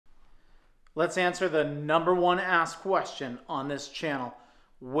Let's answer the number one asked question on this channel.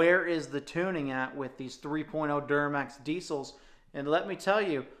 Where is the tuning at with these 3.0 Duramax diesels? And let me tell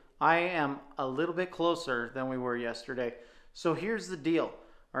you, I am a little bit closer than we were yesterday. So here's the deal.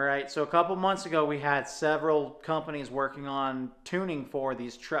 All right, so a couple months ago, we had several companies working on tuning for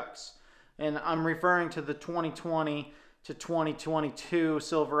these trucks. And I'm referring to the 2020 to 2022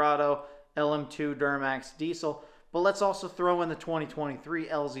 Silverado LM2 Duramax diesel. But let's also throw in the 2023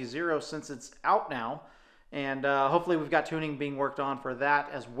 LZ0 since it's out now. And hopefully we've got tuning being worked on for that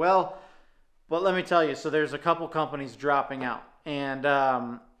as well. But let me tell you, so there's a couple companies dropping out. And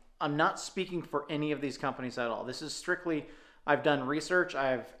I'm not speaking for any of these companies at all. This is strictly, I've done research.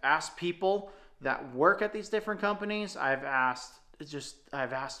 I've asked people that work at these different companies. I've asked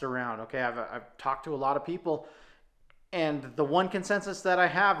around, okay? I've talked to a lot of people. And the one consensus that I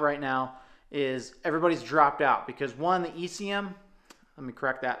have right now is everybody's dropped out because one, the ECM, let me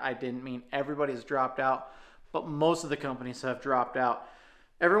correct that. I didn't mean everybody's dropped out, but most of the companies have dropped out.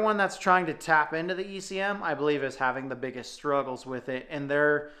 Everyone that's trying to tap into the ECM, I believe, is having the biggest struggles with it, and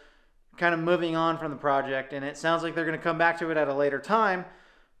they're kind of moving on from the project, and it sounds like they're going to come back to it at a later time,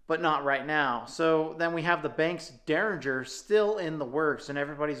 but not right now. So then we have the bank's Derringer still in the works, and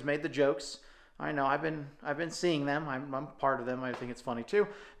everybody's made the jokes. I know I've been seeing them. I'm part of them. I think it's funny too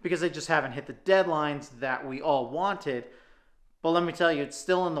because they just haven't hit the deadlines that we all wanted. But let me tell you, it's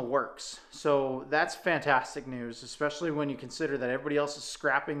still in the works. So that's fantastic news, especially when you consider that everybody else is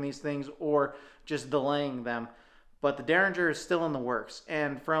scrapping these things or just delaying them. But the Derringer is still in the works.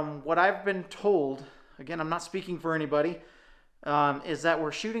 And from what I've been told, again, I'm not speaking for anybody, is that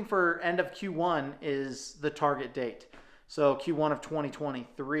we're shooting for end of Q1 is the target date. So Q1 of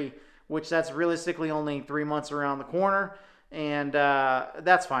 2023. Which that's realistically only 3 months around the corner. And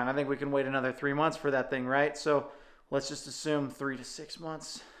that's fine. I think we can wait another 3 months for that thing, right? So let's just assume 3 to 6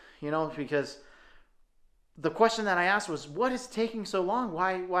 months, because the question that I asked was, what is taking so long?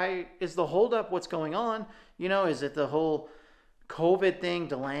 Why is the holdup? What's going on? Is it the whole COVID thing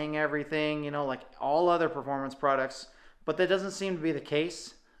delaying everything, like all other performance products? But that doesn't seem to be the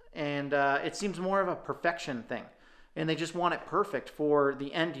case. And it seems more of a perfection thing. And they just want it perfect for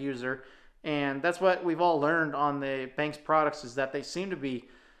the end user. And that's what we've all learned on the bank's products is that they seem to be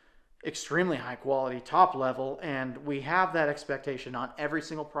extremely high quality, top level, and we have that expectation on every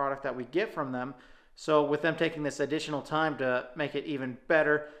single product that we get from them. So with them taking this additional time to make it even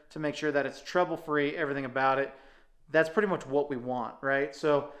better, to make sure that it's trouble-free, everything about it, that's pretty much what we want, right?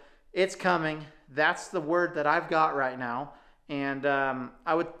 So it's coming. That's the word that I've got right now. And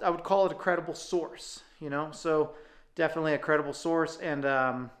I would call it a credible source, so definitely a credible source, and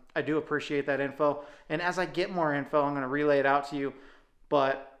I do appreciate that info. And as I get more info, I'm going to relay it out to you.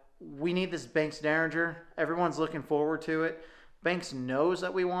 But we need this Banks Derringer. Everyone's looking forward to it. Banks knows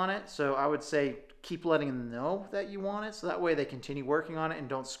that we want it, so I would say keep letting them know that you want it, so that way they continue working on it and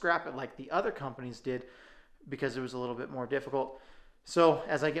don't scrap it like the other companies did because it was a little bit more difficult. So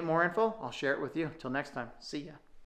as I get more info, I'll share it with you. Till next time, see ya.